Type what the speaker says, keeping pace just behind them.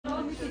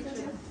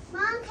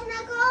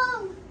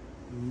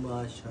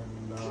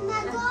माशाल्लाह।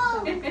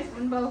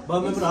 बाबा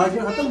मैं आज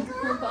खत्म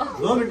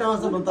 2 मिनट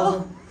से बनता था।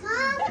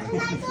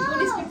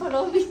 इसकी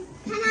फलोगी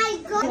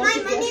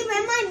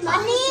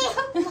मनी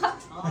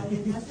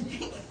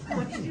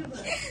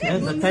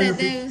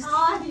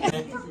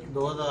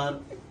 2000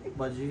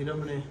 बजीरम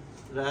ने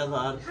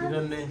 3000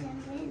 किरण ने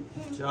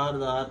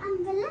 4000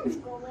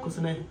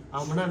 किसने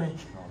आमना ने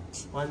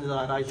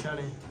 5000 आयशा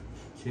ने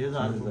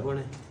 6000 बुबा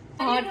ने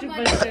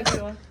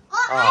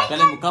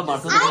पहले मुक्का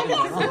मारता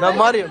था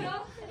Mario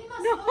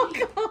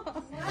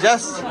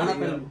just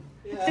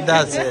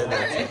that's it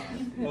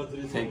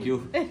thank you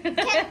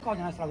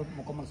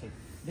मुकम्मल से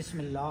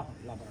बिस्मिल्लाह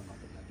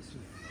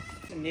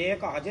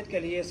नेक हाजत के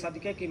लिए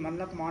सदक़े की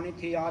मन्नत मानी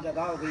थी, आज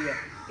अदा हो गई है।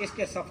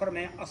 इसके सफ़र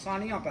में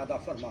आसानियाँ पैदा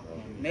फरमा।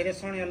 मेरे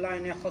सोने अल्लाह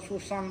ने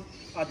खसूसन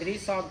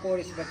अदरीस साहब को और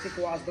इस बच्चे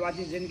को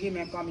आज़दवाजी ज़िंदगी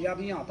में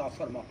कामयाबियाँ अता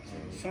फरमा।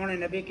 सोने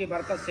नबी की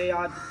बरकत से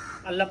आज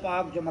अल्लाह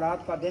पाक जुमरात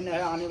का दिन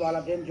है, आने वाला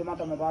दिन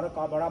जुम्मत मुबारक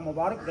का बड़ा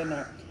मुबारक दिन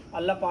है।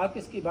 अल्लाह पाक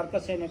इसकी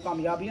बरकत से इन्हें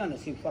कामयाबियाँ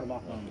नसीब फरमा।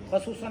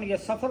 खसूसन ये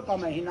सफ़र का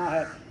महीना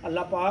है।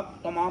 अल्लाह पाक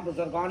तमाम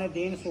बुजुर्गान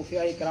दीन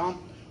सूफिया इकराम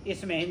इस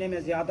महीने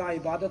में ज़्यादा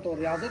इबादत और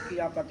रियाजत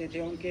किया करते थे।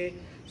 उनके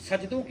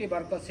सजदों की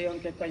बरकत से,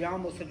 उनके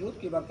क़याम और सजूद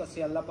की बरकत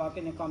से अल्लाह पाक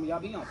ने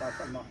कामयाबी अता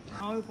फरमा।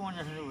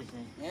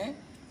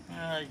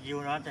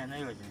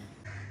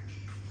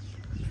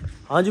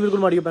 हाँ जी बिल्कुल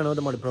माड़ियो भैनों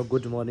तो माड़े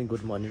गुड मॉर्निंग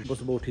बस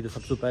सुबह उठी तो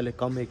सबसे पहले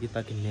कम है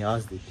किया कि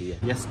न्याज दी है।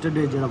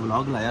 यस्टरडे जो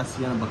व्लॉग लाया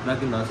बकरा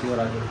की नासी और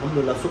आज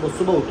अलहमदुलिल्लाह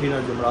सुबह उठी ना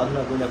जुमरात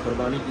ना कोई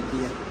कुर्बानी की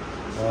है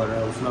और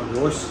उसमें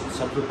गोश्त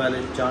सबसे पहले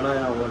चाना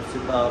है और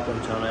सीधा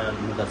पहुँचाना है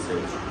मदरसे।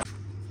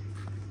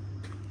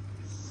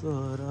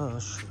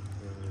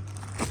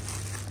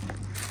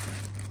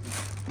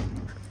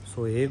 सो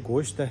ये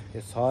गोश्त है,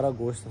 ये सारा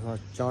गोश्त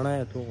चाना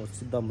है तो और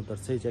सीधा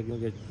मदरसे चाहिए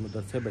क्योंकि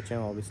मदरसे बच्चे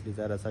हैं ऑब्वियसली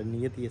ज़्यादा सारी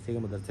नीयत ही ऐसे कि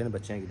मदरसे ने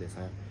बच्चे की देसा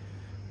है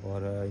और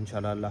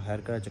इंशाल्लाह अल्लाह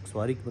खैर का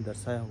चकसवारी की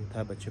मदरसा है होता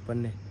है बच्चे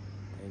पढ़ने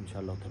तो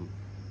इंशाल्लाह हम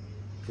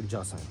फिर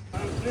जा सकते।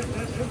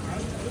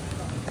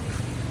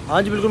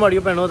 हाँ जी बिल्कुल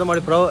माड़ियो भैनों तो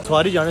हमारे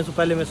सवारी जाने से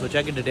पहले मैं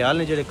सोचा कि डडियाल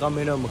ने जो काम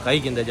है मकाई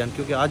गिंदे जान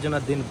क्योंकि आज ना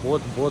दिन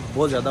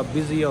बहुत ज़्यादा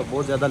बिजी है और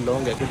बहुत ज़्यादा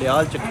लॉन्ग है।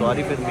 डडियाल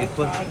चकसवारी फिर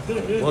मीरपुर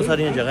बहुत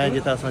सारी जगह हैं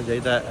जितना असा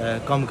चाहिए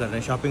कम कर रहे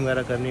हैं शॉपिंग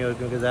वगैरह करनी है और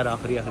क्योंकि ज़्यादा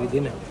आखिरी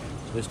दिन है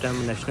तो इस टाइम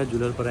नेशनल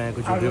ज्वेलर पर आए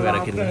कुछ वीडियो वगैरह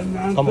के लिए।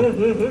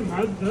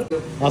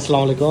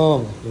 अस्सलाम वालेकुम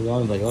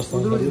भाई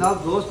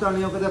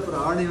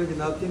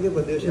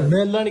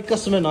मेला नहीं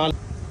कसम नाल।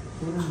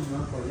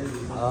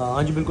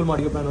 हाँ जी बिल्कुल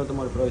माड़ियो भैनों तो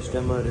हमारे इस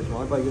टाइम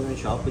रिजवान भाई ने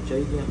शॉप पे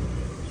चाहिए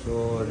सो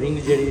रिंग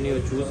जी नहीं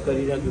चूज़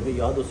करी रहा क्योंकि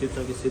याद हो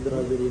सकता कि सिद्धरा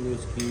जी नहीं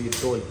उसकी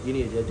ढोलकी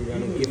नहीं है जी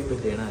गिफ्ट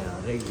देना है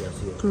रह गया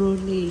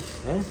करोली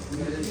है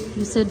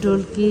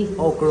ढोलकी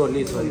ओ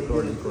करोली सॉरी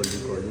करोली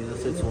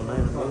जैसे सोना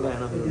है महंगा है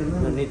ना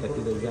नहीं तक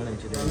तो जाना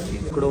चाहिए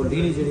करोली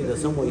नहीं जी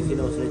रस्म हुई थी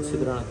ना उसने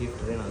सिद्धरा गिफ्ट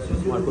देना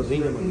हमारे को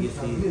रिंग मंगी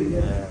थी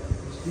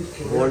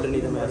गोल्ड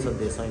नहीं तो मैं ऐसा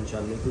देसा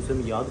इंशाल्लाह क्योंकि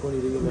मैं याद को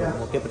नहीं रही मैं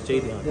मौके पर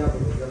चाहिए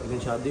लेकिन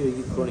शादी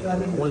होगी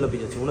कौन लभी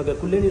जैसे हूँ अगर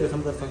कुल्ले नहीं रस्म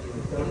करता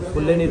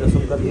कुल्ले नहीं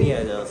रस्म करनी है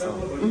जैसा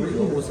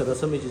तो उस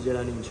रस्म में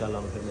जरा नहीं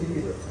इंशाल्लाह फिर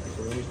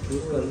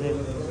चूज़ करने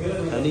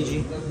अली जी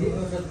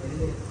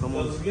कम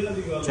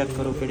चेक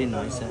करो केड़ी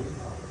नाइस है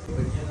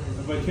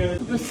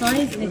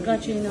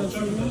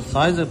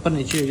साइज पर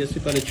नीचे जैसे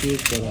पहले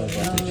चूज़ करो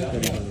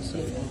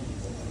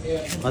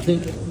I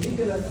think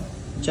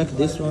check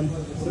this one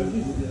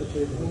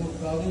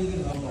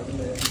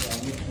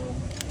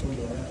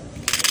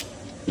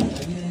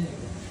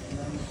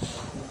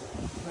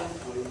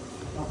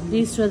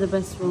these are the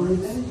best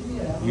ones.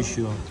 You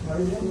sure?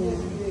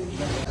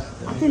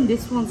 Yeah. I think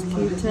this one's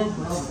cuter.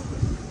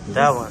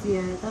 That one?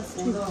 Yeah, that's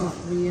too big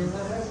for you.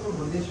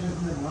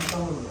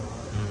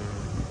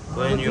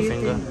 Go in your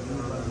finger.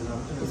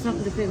 It's not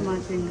going to fit my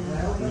finger.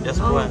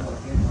 Just go in.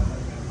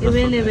 It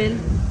will.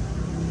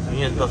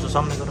 ये दोस्तों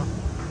सामने करो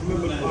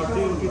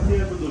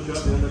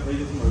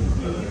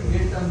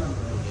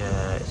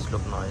Yes,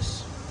 look nice.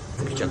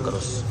 Check करो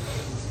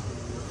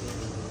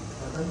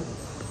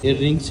ये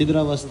ring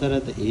Sidhra वास्ते है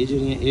तो ये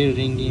जड़ियां ये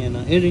रिंग ही है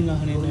ना ये रिंग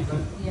आने ना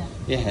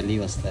ये हेली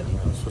वास्ते है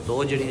सो दो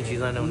जड़ियां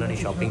चीज़ां ने उन्होंने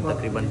शॉपिंग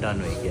तकरीबन डन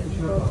हो गया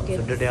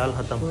सो डडियाल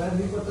खत्म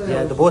या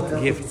तो बहुत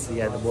gifts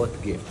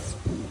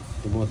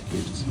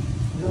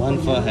one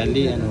for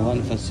heli and one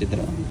for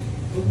Sidhra.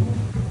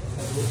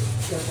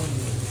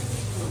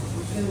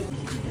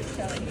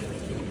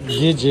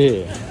 जी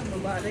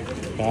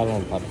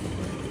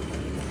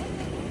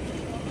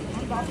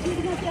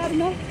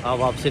हाँ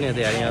वापसी नहीं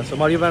तैयारियाँ सो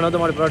हमारी बहनों तो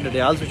हमारे पूरा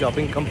डडियाल से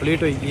शॉपिंग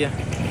कंप्लीट हो गई है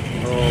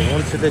तो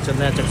हूँ सीधे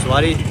चलते हैं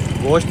चकसवारी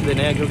गोश्त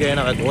देने हैं क्योंकि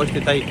ना गोश्त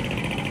इतना ही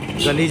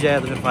गली जाए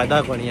तो फिर फ़ायदा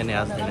को नहीं है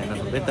न्याज देने का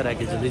तो बेहतर है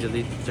कि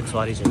जल्दी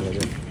चकसवारी चली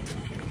जाए।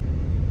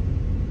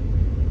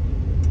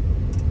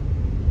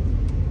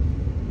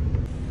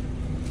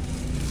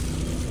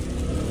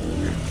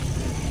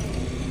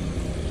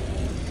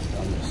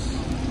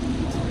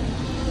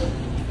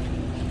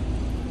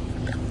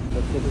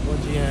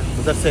 पहुँची हैं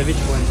मदरसे विच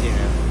पहुँची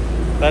हैं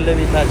पहले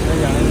भी था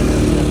जाने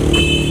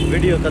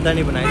वीडियो कदा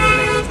नहीं बनाई थी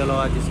लेकिन चलो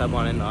आज सब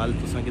आने नाल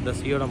तुसा की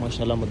दसी और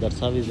माशाल्लाह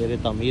मदरसा भी ज़ेरे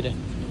तामीर है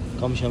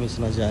कम शम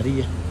इसना जारी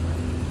है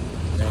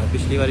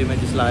पिछली बारी मैं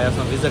जिसला आया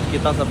था विजिट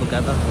किया सब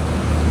कहता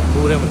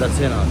पूरे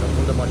मदरसे ना था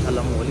तो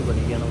माशाल्लाह माहौल ही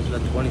बनी गया ना उसला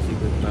छुपा नहीं सी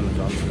कोई मैं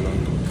जान सकता।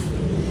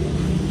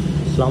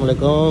 अस्सलाम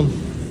वालेकुम,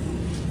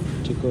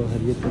 ठीक हो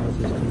हरियत में?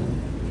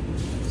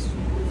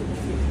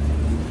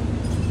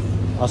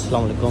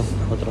 अस्सलाम वालेकुम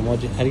मोहतरमा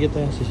जी, खैरियत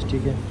है?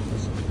 ठीक है।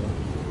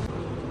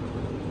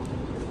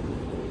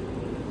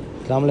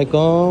 अस्सलाम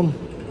वालेकुम,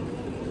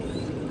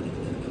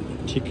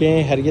 ठीक है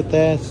खैरियत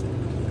है?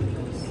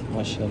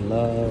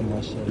 माशाल्लाह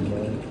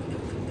माशाल्लाह।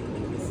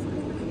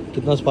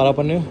 कितना सपारा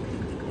पढ़ने हो?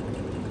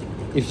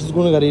 इफ्स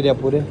गुण करी रहा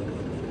पूरे?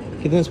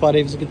 कितने सपारे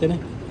इफ्स कितने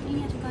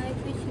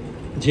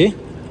जी?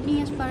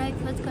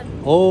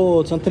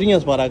 ओ त्रिया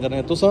सपारा कर रहे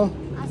हैं तुसा?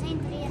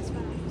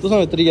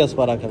 तुसा त्रिया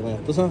सपारा कर रहे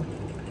हैं तुसा?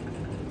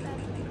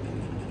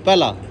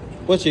 पहला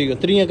कुछ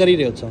त्रिया करी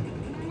रहे हो?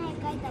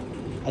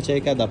 अच्छा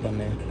एक अदा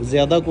पढ़ने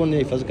ज़्यादा कौन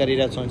हिफज करी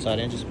रहा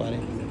सारे जिस पारे?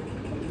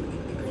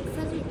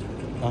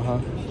 हाँ हाँ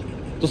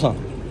तुसा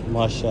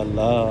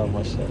माशाल्लाह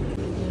माशाल्लाह।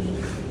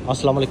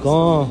 अस्सलाम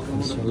वालेकुम।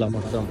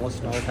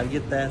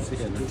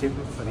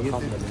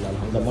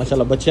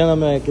 माशाल्लाह बच्चे ना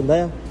मैं किंदा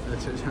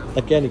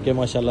तकिया निके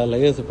माशाल्लाह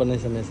लगे से पढ़ने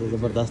समय से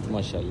ज़बरदस्त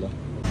माशाल्लाह।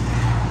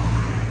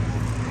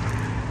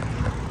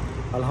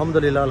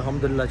 अल्हम्दुलिल्लाह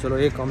अल्हम्दुलिल्लाह। चलो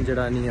एक काम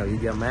जरा नहीं हो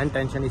गया। मैन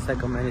टेंशन इसका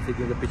कम नहीं थी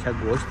क्योंकि पीछे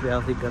गोश्त पिया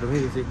थी, गर्मी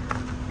भी थी,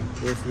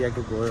 ये सी है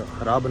कि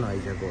खराब बनाई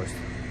जाए गोश्त।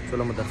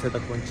 चलो मदरसे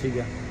तक पहुँची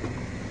गया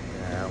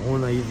हूँ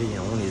ईजी है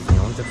हूँ ईजी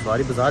हूँ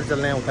चकसवारी बाजार चल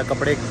रहे हैं। उत्थे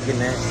कपड़े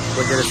किन्ने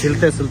कुछ जो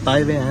सिलते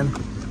सिलताए हुए हैं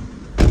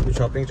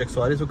शॉपिंग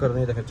चकसवारी से करनी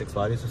है तो फिर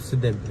चकसवारी से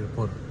सीधे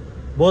बिल्कुल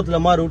बहुत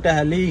लंबा रूट है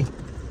heli.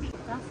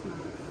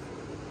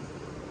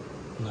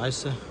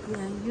 Nice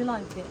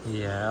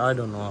yeah I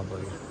don't know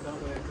about you।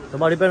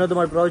 तुम्हारी बहनों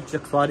तुम्हारे भरा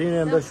चकसवारी ने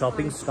अंदर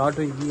शॉपिंग स्टार्ट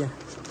हुई है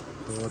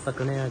तो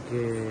तकने हैं कि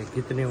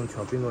कितनी हूँ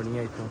शॉपिंग होनी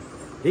है। इतों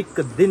एक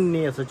दिन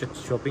नहीं ऐसा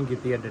शॉपिंग की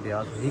है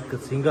डडियाल, एक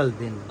सिंगल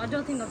दिन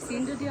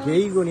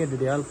यही को नहीं है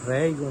डडियाल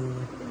फ्राई ही को नहीं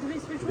है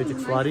क्योंकि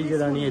चकसवारी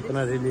जरा नहीं है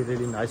इतना रियली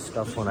रियली नाइस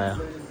स्टफ होना है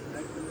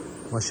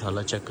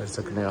माशाल्लाह। चेक कर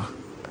सकते हो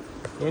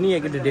ये नहीं है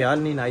कि डडियाल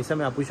नहीं नाइस है।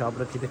 मैं आपको शॉप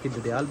रखी थी कि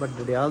डडियाल बट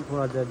डडियाल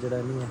थोड़ा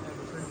जरा नहीं है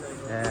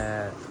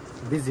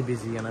बिजी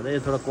बिजी है ना ये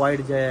थोड़ा क्वाइट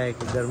जाए है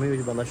कि गर्मी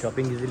में बंदा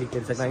शॉपिंग इजीली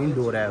कर सकता है।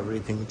 इनडोर है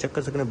एवरीथिंग चेक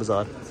कर सकते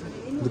बाजार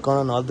दुकान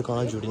नाल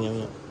दुकान जुड़ियाँ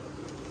हुई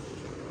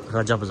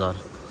राजा बाजार।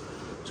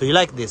 So you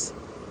like this?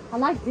 I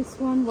like this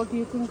one. What do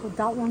you think?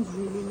 That one's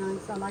really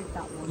nice. I like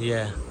that one.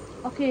 Yeah.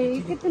 Okay,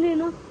 कितने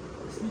ना?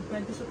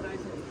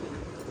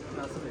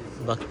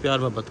 बाकी प्यार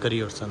मोहब्बत करी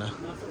और सना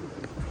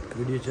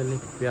वीडियो चलने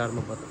प्यार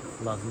मोहब्बत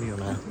लाजमी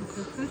होना है।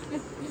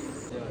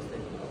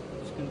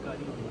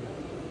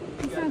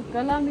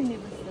 गला में नहीं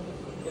बचता।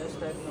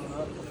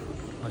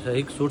 अच्छा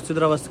एक सूट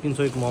सिदरा वास्ते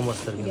 300 एक मोम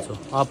वास्ते 300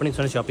 अपनी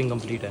सन शॉपिंग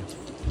कंप्लीट है।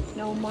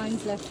 No,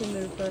 mine's left in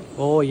Mirpur.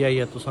 Oh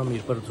yeah तो सब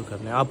मीरपुर से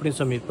करने हैं अपनी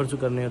सब मीरपुर से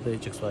करने हैं तो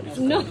चकसवारी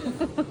से No.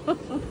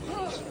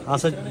 हाँ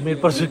सर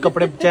मीरपुर से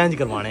कपड़े चेंज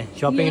करवाने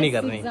शॉपिंग नहीं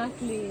करनी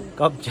Exactly.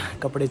 कब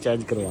कपड़े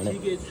चेंज करवाने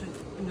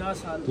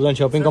तुझे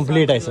शॉपिंग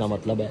कंप्लीट है इसका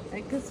मतलब है।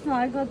 Because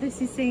I got this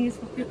he's saying it's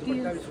for 50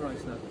 years.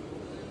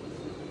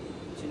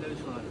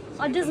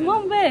 Does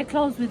mom wear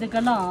clothes with a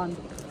gala on?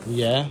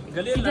 Yeah.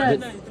 She does.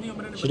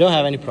 She don't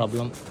have any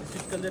problem.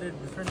 We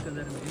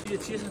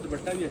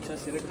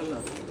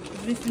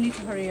need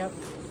to hurry up.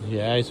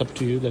 Yeah, it's up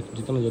to you. Like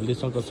जितना जल्दी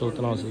से कर सो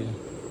उतना हो सही है।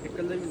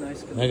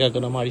 मैं क्या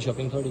करूँ हमारी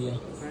शॉपिंग थोड़ी है।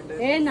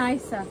 ये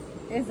nice है,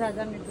 ये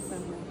ज़्यादा मेरे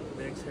पसंद है।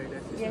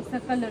 ये इसका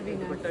कलर भी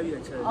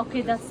nice।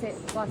 Okay, that's it.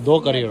 दो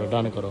करिए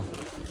डन करो।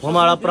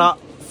 हमारा प्रा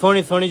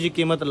सोनी सोनी जी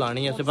कीमत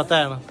लानी है इसे पता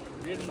है ना?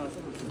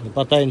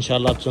 पता है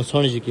इंशाल्लाह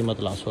सोनी जी कीमत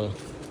ला सो।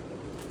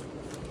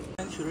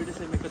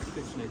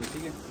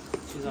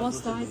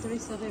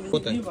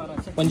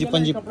 पंजी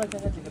पंजी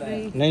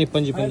नहीं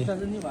पंजी पंजी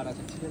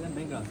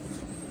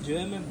जो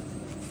है मैं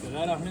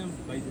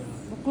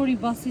कोई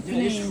बस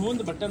इतने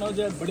बटन हो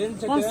जाए बड़े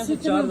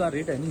 4000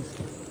 रेट है नहीं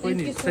कोई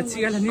नहीं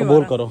सच्ची गल नहीं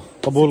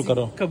कबूल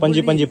करो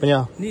पंजी पंजी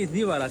 50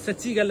 नहीं वाला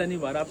सच्ची गल नहीं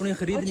वाला अपनी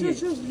खरीद नहीं है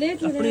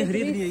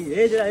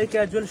ये जरा एक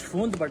कैजुअल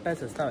फोन दुपट्टा है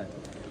सस्ता है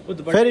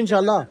फिर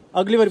इंशाल्लाह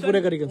अगली बार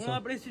पूरे करेंगे हां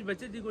अपने इस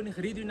बच्चे दी कोई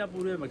खरीद भी ना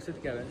पूरे मकसद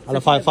क्या है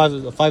अल्लाह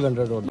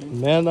 500 और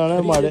मैं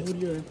ना मारे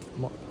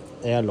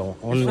ए लो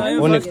उन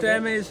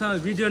टाइम में इस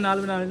वीडियो नाल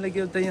बनाने लगे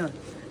होते हैं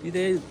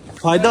ये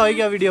फायदा हो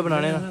गया वीडियो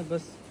बनाने का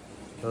बस।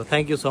 तो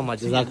थैंक यू सो मच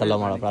जज़ाकल्लाह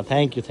हमारा भरा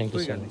थैंक यू सो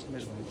मच।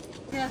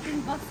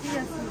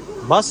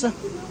 बस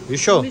यू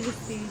शो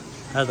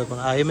है देखो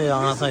आई में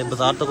आना सा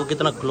बाजार तक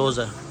कितना क्लोज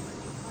है।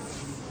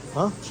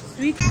 हाँ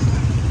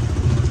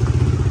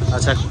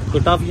अच्छा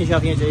कोई टाफियाँ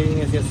शाफियाँ चाहिए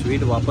ऐसे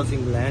स्वीट वापस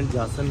इंग्लैंड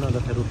जासन ना तो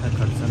फिर उठा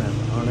खर्चन है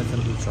आने सन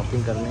कुछ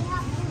शॉपिंग करने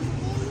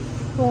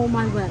for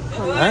my work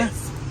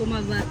colleagues. For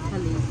my work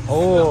colleagues.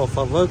 Oh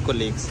for work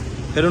colleagues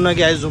फिर उन्हें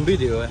क्या ज़ुम्बी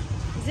दियो है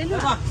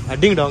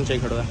डिंग डोंग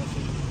चाहिए खड़ा है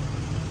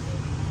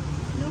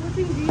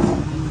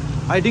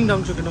डिंग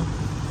डोंग चाहिए खड़ा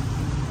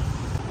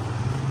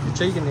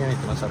चाहिए नहीं है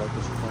इतना सारा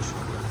कुछ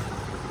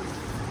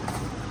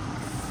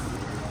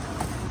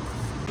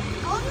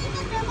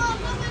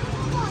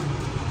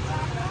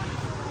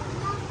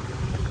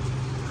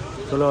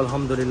चलो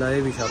अल्हम्दुलिल्लाह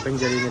ये भी शॉपिंग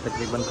जरी में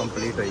तकरीबन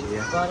कंप्लीट हो गई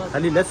है।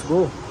 खाली लेट्स गो,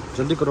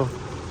 जल्दी करो।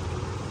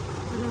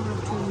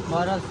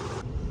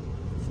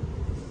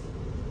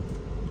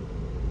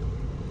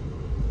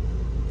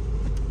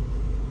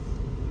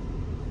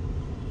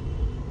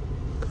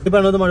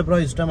 भैनों तुम्हारे भरा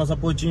इस टाइम अस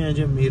पहुंची हैं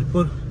जी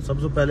मीरपुर।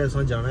 सबसे पहले अस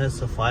जाना है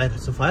सफायर,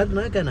 सफायर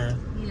ना कहना है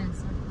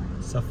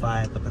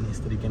सफायर, पता नहीं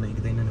इस तरीके ना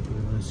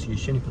इन्होंने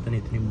शीशे नहीं, पता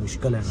नहीं इतनी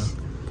मुश्किल है ना।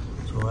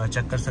 तो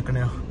चेक कर सकते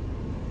हो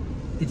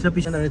इतना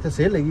पीछे इतने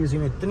सेल लगी उसी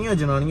में इतनी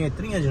जनानियाँ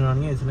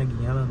इसने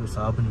गई ना, कोई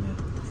साफ नहीं है।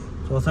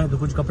 तो असा तो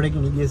कुछ कपड़े की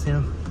नहीं गए से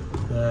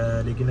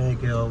लेकिन है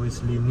कि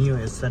ऑब्वियसली नहीं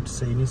हुए सेट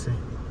सही नहीं से,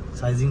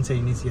 साइजिंग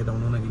सही नहीं सी, तो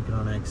उन्होंने की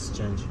कराना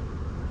एक्सचेंज।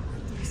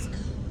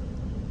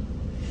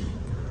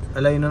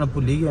 अल्लाह इन्होंने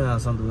भुली गया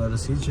असा दूसरा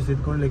रसीद शसीद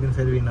को, लेकिन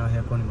फिर भी ना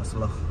है कोई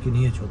मसला कि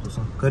नहीं है छो तुस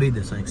कर ही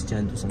देसा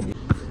एक्सचेंज तुस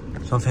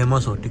सो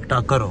फेमस हो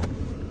टिकटॉक करो।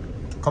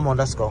 Come on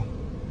let's go.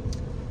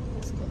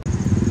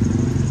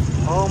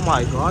 Oh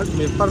my God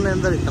Mirpur में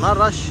अंदर इतना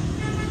रश,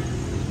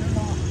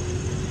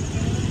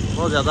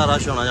 बहुत ज़्यादा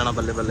रश होना जाना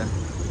बल्ले बल्ले।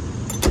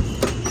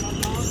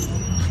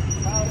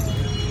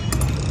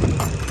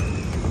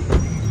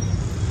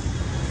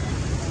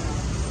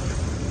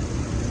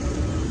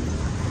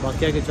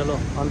 बाकी है कि चलो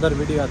अंदर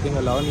वीडियो आती है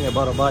अलाउ नहीं है,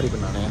 बार ही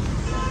बनाने हैं।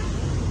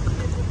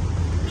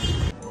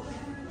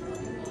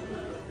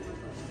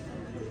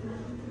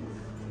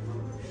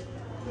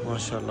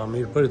 माशाल्लाह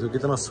मीरपुर तो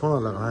कितना सोहना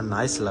लगना है,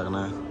 नाइस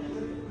लगना है।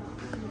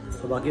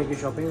 तो बाकी है कि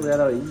शॉपिंग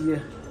वगैरह हुई है,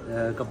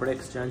 कपड़े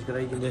एक्सचेंज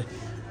कराई गए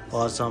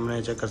और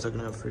सामने चेक कर सकते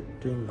हैं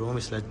फिटिंग रूम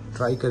इसलिए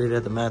ट्राई करी रहे।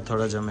 तो मैं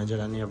थोड़ा जब मैं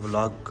जरा नहीं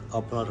व्लॉग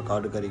अपना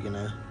रिकॉर्ड करी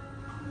गया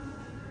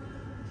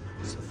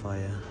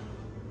सफाया।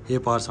 ये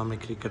पार सामने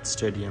क्रिकेट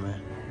स्टेडियम है।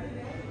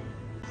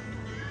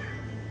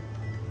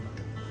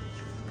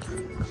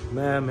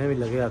 मैं भी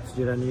लगे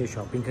आपसे जरा नहीं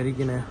शॉपिंग करी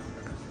कि ना।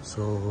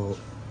 सो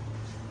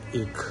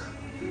एक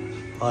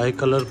आई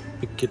कलर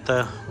पिक किया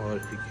है और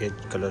एक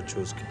कलर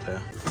चूज़ किया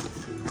है।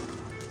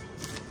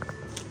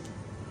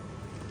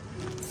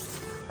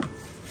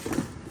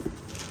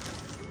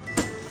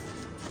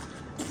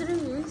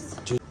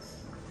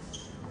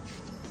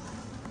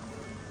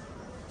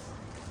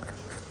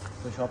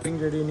 तो शॉपिंग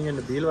जी नहीं है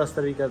नबील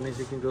वास्ते भी करनी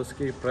सी क्योंकि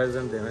उसकी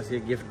प्रेजेंट देना सी,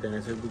 गिफ्ट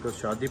देने से, बिकॉज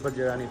शादी पर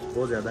जरा नहीं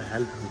बहुत ज़्यादा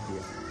हेल्प होती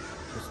है।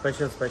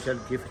 स्पेशल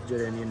गिफ्ट जो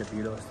नहीं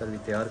नबील वास्ते भी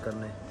तैयार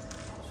करने।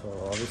 सो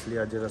ऑब्वियसली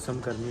अज रस्म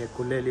करनी है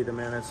कुल्ले ली, तो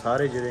मैंने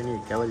सारे जड़े नहीं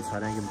क्या बारी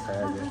सारे की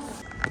बताया जाए।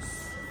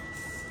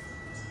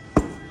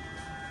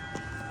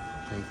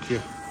 Thank you.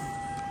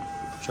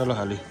 चलो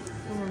हाली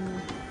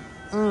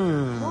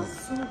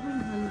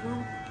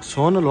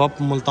सोन लो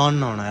आप मुल्तान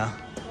ना आना यार,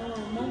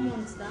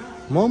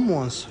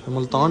 मोमोस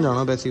मुल्तान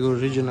जाना वैसे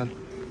ओरिजिनल।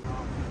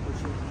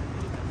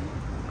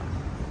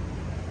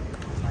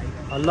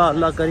 अल्लाह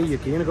अल्लाह करी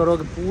यकीन करो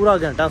कि पूरा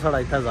घंटा साढ़ा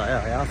इतना ज़ाया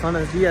है। आसान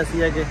इसलिए ऐसी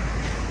है कि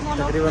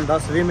तकरीबन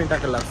 10-20 मिनट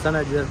तक लगता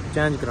है जो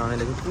चेंज कराने,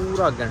 लेकिन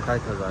पूरा घंटा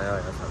इतना ज़ाया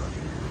है सारा।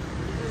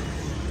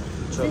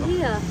 चलो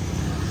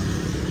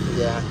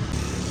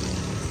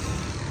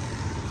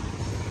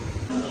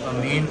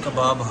अमीन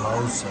कबाब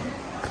हाउस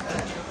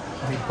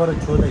मीरपुर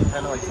छो इतना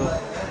ना अच्छो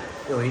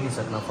तो हो ही नहीं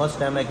सकना। फर्स्ट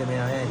टाइम है कि मैं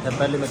आया इतना,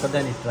 पहले मैं कदा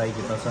नहीं ट्राई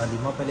किया।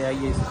 सालिमा पहले आई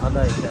है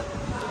खादा है,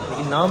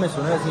 लेकिन नाम मैं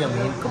सुना सी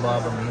अमीन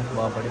कबाब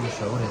बड़े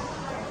मशहूर है,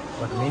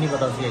 बट मैं नहीं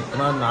पता सी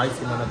इतना नाइस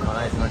इन्होंने खाना,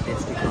 इतना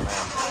टेस्टी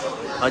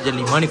खाना। आज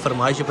लीमा की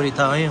फरमाइश पर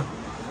इतना आए हैं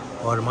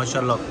और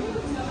माशाल्लाह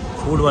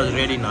फूड वाज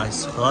रियली नाइस।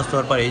 खास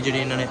तौर पर ये जी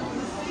इन्होंने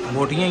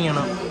मोटियाँ ही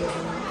ना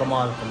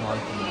कमाल कमाल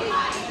कमाल।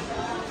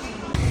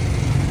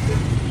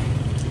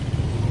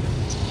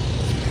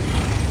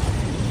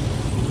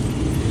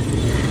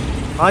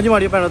 हाँ जी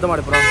माड़ियो भैनों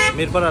तुम्हारे भरा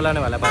मीरपुर लाने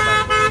वाला है। Bye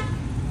bye.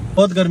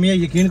 बहुत गर्मी है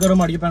यकीन करो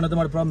माड़ियो भैनों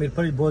तुम्हारे भरा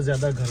मीरपुर बहुत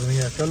ज़्यादा गर्मी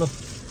है। चलो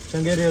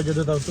चंगे रहे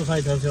जो तक तुम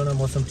इतना से होना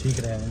मौसम ठीक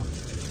रहा है।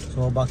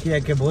 सो बाकी है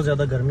कि बहुत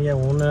ज़्यादा गर्मी है।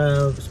 हूँ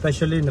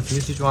स्पेशली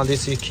नफीस ही चुआती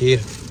सी खीर,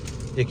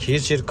 ये खीर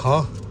शिर खा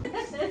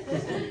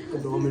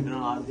 2 मिनट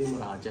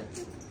महाराज है।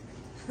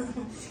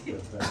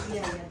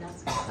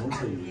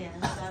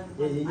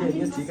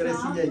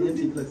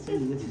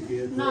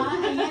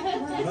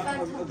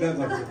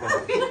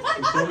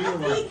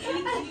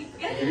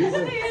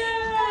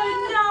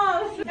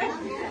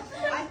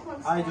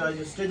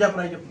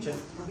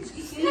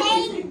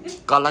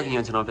 काला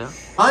कियां चना पे।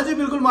 हाँ जी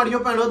बिल्कुल माड़ियो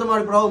भैनों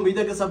तुम्हारे भरा उम्मीद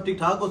है कि सब ठीक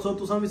ठाक हो। सो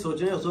तुम भी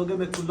सोच रहे हो कि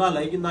मैं कुल्ला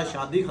लाई कि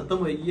शादी खत्म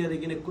हो गई है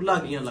लेकिन कुल्ला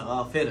कियां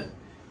लगा फिर।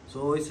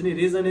 सो इसलिए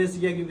रीज़न ये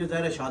है क्योंकि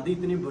ज़ाहिर शादी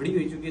इतनी बड़ी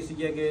हो चुकी सी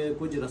कि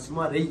कुछ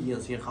रस्मां रही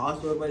गई, खास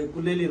तौर पर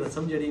कुल्ले ली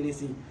रस्म जड़ी नहीं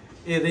सी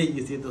ये रही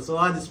गई सी। तो सो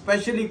आज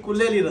स्पेशली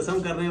कुल्ले ली रस्म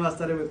करने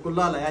वास्ते मैं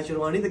कुल्ला लाया।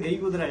 शेरवानी तो गई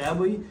कुछ है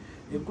भाई,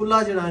 ये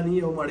कुल्ला जड़ा नहीं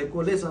है वो माड़े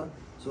कोले सा।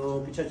 सो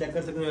पीछे चेक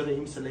कर सकते हो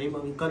रहीम सलीम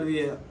अंकल भी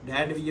है,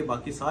 डैड भी है,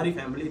 बाकी सारी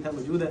फैमिली था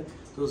मौजूद है।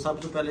 तो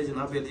सबसे पहले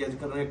जनाब आज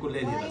कर रहे हैं कुल्ले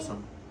ली रस्म।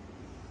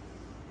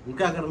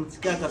 क्या कर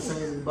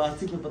सकते हैं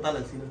बात को पता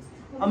लग सी ना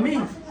अम्मी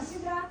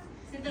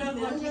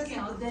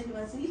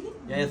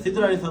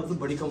सिद्धरा ने सबसे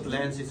बड़ी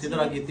कंप्लेन सी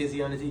सिद्धरा कीती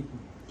सी आने सी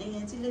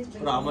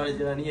भरा हमारे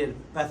जरा नहीं है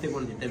पैसे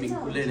कौन देते भी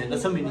कुल्ले ने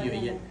रस्म भी नहीं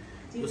हुई है।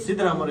 तो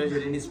सिद्धरा हमारे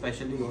जरी नहीं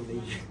स्पेशली होती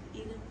है।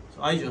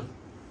 सो आई जो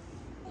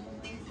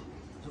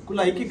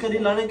कुलाई की करी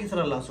लाने किस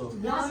तरह लासो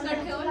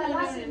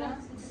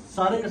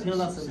सारे कसियां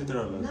लास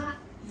सिद्रा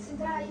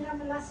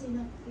लास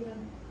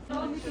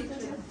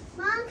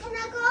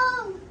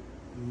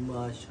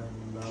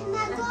माशाल्लाह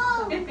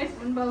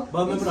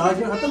बा मैं आज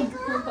खत्म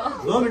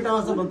 2 मिनट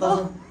से बनता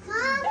था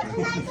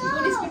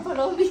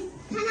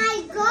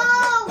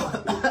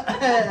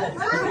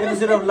ये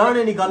सिर्फ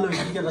लाने निकालो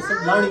ठीक है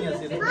रसम लानी है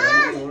सिर्फ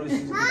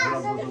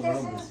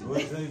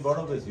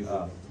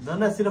ना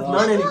ना सिर्फ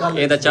लाने निकालो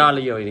ये तो चाह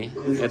ली होई नहीं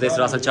ये तो इस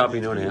रासल चाह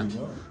पीने होने हैं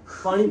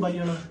पानी भाई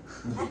ना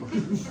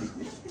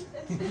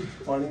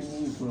पानी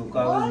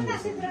कागज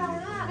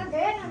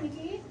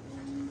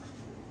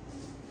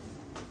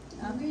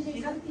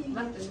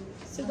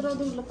सिद्धरा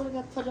दूर लपड़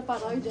के थोड़ा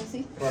पारा हो जैसी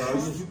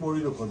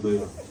पोड़ी रखो दो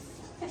यार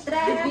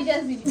भी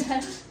जैसी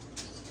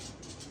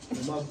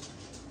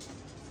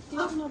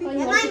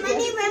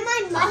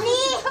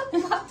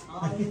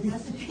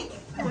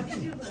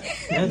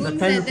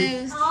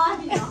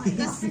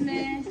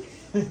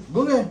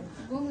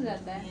गुम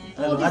जाता है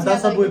आधा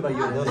सब हुए भाई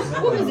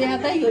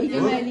ज्यादा ही होई है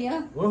मैं लिया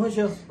और खुश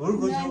हो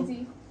जी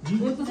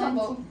वो तो सब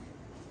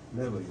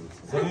ले भाई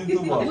सही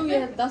तो बात ये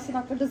 10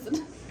 ना कर 10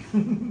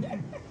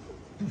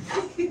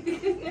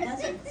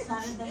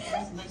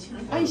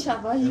 आई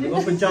शाबाश वो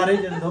बेचारे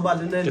दो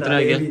बाले ने कितना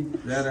है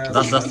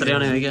 10 तरह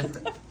ने हो गया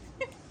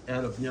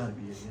यार 50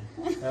 रुपए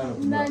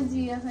ना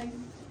जी ऐसा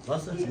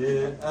बस ये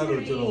एलो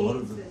चलो और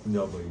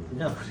पंजाब भाई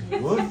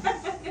और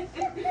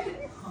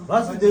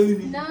बस देवी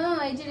नहीं ना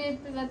ये जे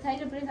थाई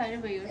रे पर खाने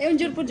भाई ए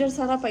उंजर पुजर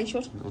सारा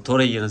पैसोर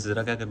थोड़े ही है ना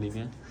सिद्रा क्या करनी है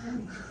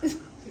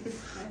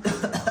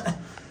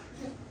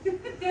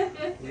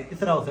ये किस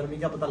तरह होता है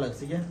क्या पता लग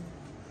सी है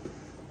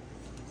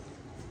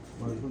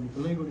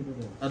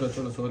हेलो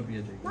चलो 100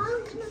 रुपये चाहिए हां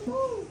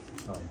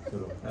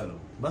चलो हेलो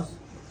बस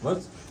बस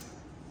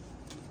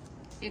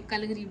एक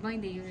कल गरीबा ही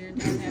नहीं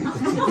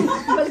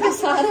बल्कि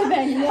सारे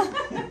बैठिया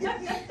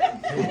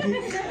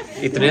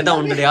इतने तो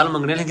उन रियाल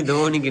मंगने लेकिन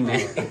दो नहीं किन्ने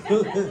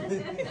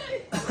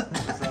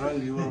सारा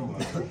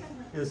लीवर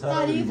ये सारा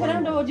तारीफ करा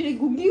दो जी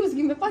गुग्गी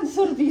उसकी मैं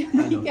 500 रुपया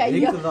लेके आई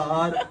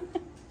 1000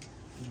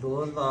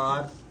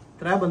 2000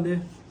 3 बंदे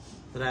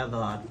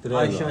 3000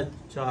 आयशा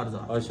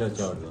 4000 अच्छा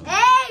 4000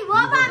 वो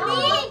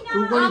भाभी तू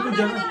कोई कुछ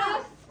जाना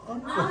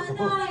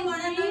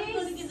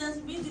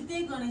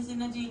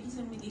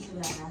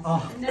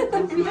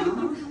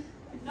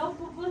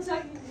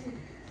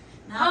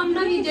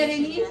आमना की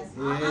जरेगी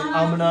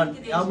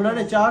आमना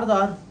ने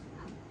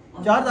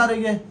 4000 है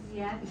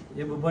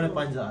ये बुब्बा ने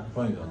 5000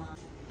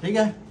 ठीक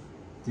है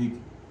ठीक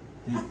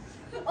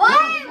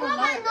ओए वो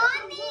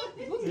नानी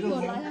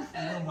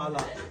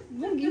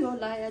मुंगी हो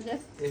लाया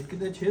जैसे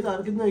कितने 6000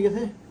 कितने हो गए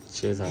थे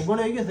 6000 बुब्बा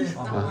ने गए थे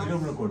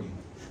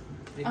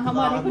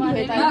हमारे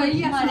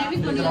भी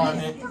कोई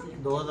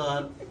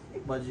 2000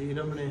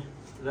 बजीरम ने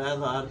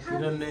 3000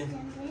 किरण ने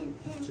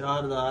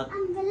 4000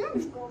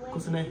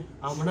 किसने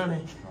आमना ने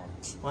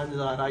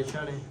 5000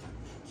 आयशा ने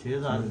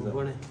 6000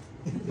 बुब्बा ने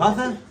बस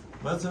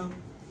बस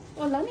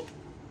ओला नहीं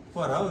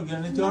भरा हो गया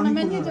नहीं ना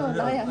मैंने जो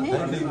लाया है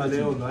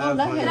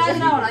ओला है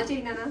राजा होना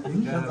चाहिए ना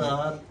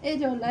 1000 ए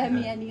जो लाया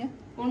मियां नहीं है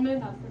उनमें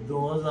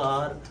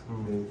 2000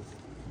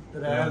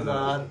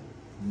 3000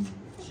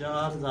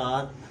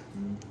 4000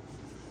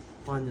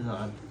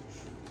 5000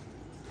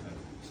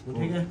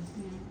 ठीक है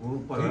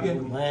ठीक है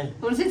मैं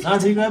हाँ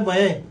ठीक है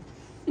भाई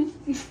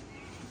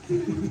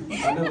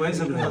अरे भाई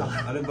सब नहीं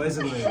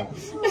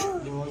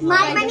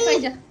माय मनी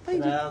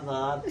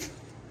 3000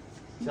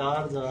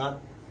 4000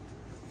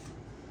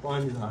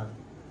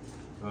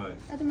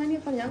 5000 तो मैंने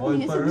पर जा और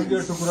पर के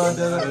टुकड़ा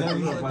दे दे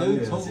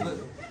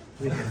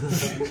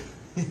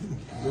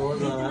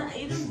 2000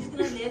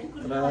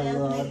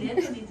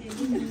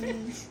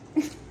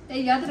 ए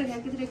याद रखिए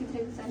कितने कितने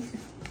साल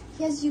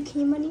यस यू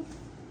केम मनी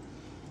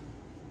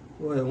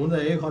ओए हुंदा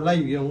एक खाला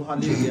ही गया हूं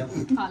खाली हो गया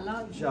खाला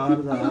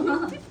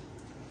 4000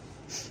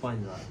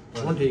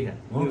 5000 वो ठीक है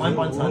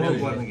 5 साल हो गए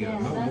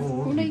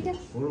नहीं क्या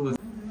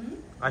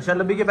आशा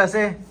लब्बी के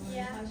पैसे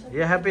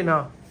ये हैप्पी ना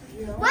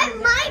व्हाई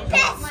माय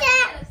पैसे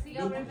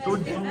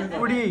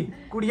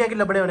कुड़ियां की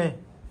लबड़े होने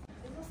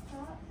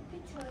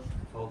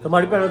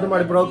तुम्हारी भैन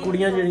तुम्हारे भरा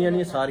कुड़ियां जेड़ियां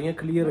नहीं सारियां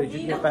क्लियर हो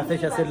चुकी पैसे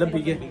शैसे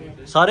लब्भी गए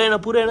सारे ना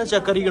पूरे ना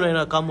चेक करी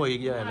ना काम हो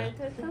गया है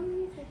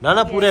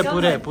ना पूरे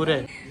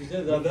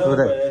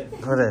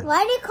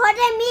व्हाई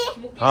खोटे मी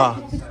हाँ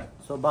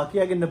सो बाकी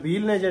आगे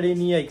नबील ने जड़ी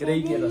नहीं है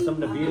रही की रस्म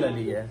नबील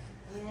वाली है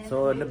सो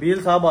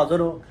नबील साहब हाजिर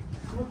हो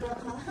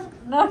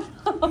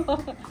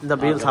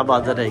नबील साहब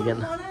हाजिर है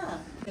ना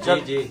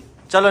जी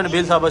चलो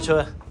नबील साहब अच्छो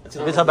है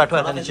नबील साहब बैठो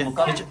है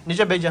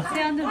नीचे बैठ जा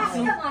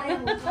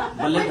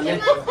बल्ले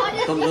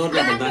कमजोर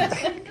का बंदा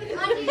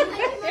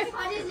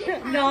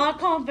ना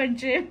खाओ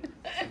पंचे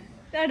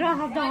तेरा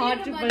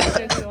हाथ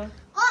पंचे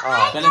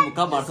पहले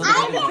मुक्का मार तो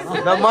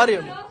ना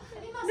Mario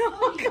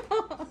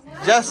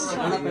just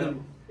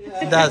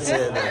that's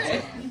it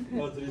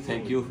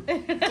thank you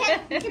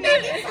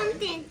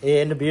ये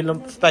नबील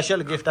स्पेशल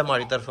गिफ्ट है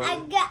हमारी तरफ I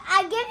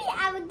give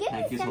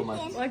Thank you so much.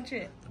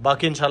 something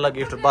बाकी इंशाल्लाह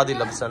गिफ्ट बाद ही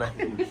लबसन है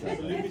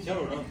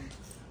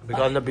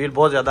बिकॉज नबील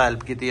बहुत ज्यादा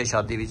हेल्प की थी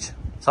शादी विच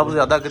सब तो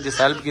ज्यादा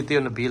जिस हेल्प की थी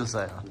नबील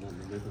सा है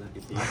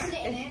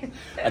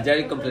अजय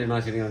भी कंप्लेन आ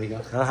चली होनी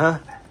का हां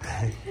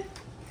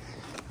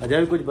अजय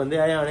भी कुछ बंदे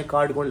आए आने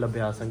कार्ड कौन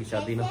लभ्या आसां की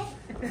शादी ना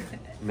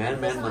मैन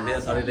बंदे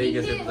सारे रही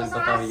गए तो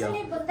पता भी आ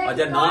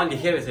अजय ना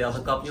लिखे वैसे अस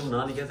कापियों में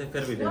ना लिखे थे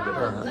फिर भी ले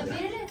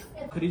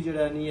आखिरी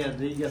जड़ा नहीं है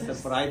रही गया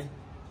सरप्राइज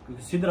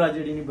क्योंकि सिद्धरा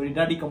जड़ी ने बड़ी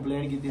डाडी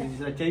कंप्लेन की थी जिस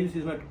तरह चाहिए उसी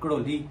इसमें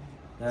कड़ोली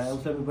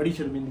उसमें भी बड़ी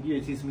शर्मिंदगी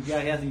हुई थी इसमें क्या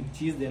है ऐसी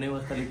चीज देने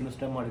वास्ते लेकिन उस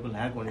टाइम हमारे को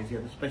हैक होनी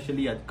चाहिए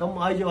स्पेशली आज कम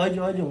आ जाओ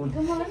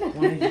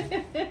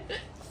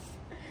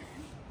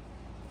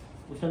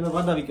उसने मैं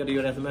वादा भी करी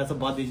और ऐसे मैं सब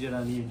बात ही जड़ा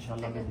नहीं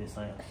इंशाल्लाह मैं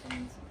देसा है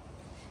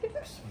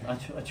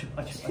अच्छा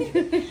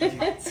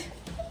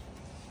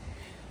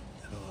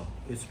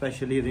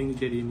स्पेशली रिंग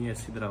जेडी नहीं है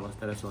सिद्धरा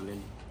वास्ते रसोले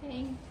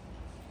नहीं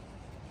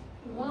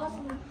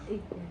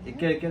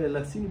क्या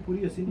लस्सी नहीं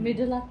पूरी हसी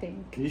Middle, I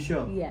think. You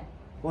sure? Yeah.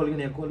 Call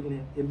गने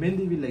ये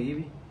मेहंदी भी लगी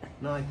भी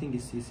ना आई थिंक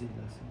इस CC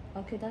lassi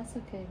Okay, that's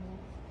okay. Yeah.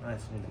 ना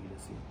इसने लगी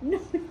लस्सी No,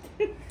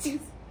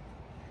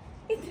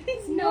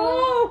 Idrees, no.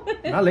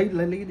 ना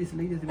लगी दिस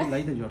लगी जैसे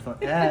लाई थे जोर सा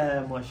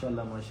ए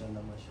माशाल्लाह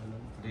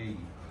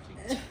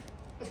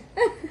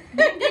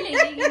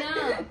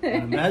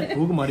मैं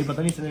भूख मारी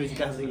पता नहीं इसने वैसे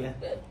कैसे है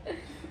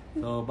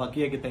तो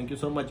बाकी है कि थैंक यू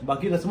सो मच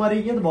बाकी रस्मा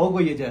रही है तो बहुत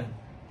कोई है चाहे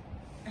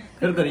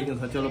फिर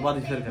करेंगे चलो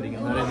बाद फिर करेंगे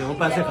मेरे वो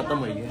पैसे खत्म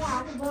हो गए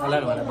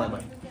बाय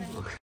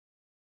बाय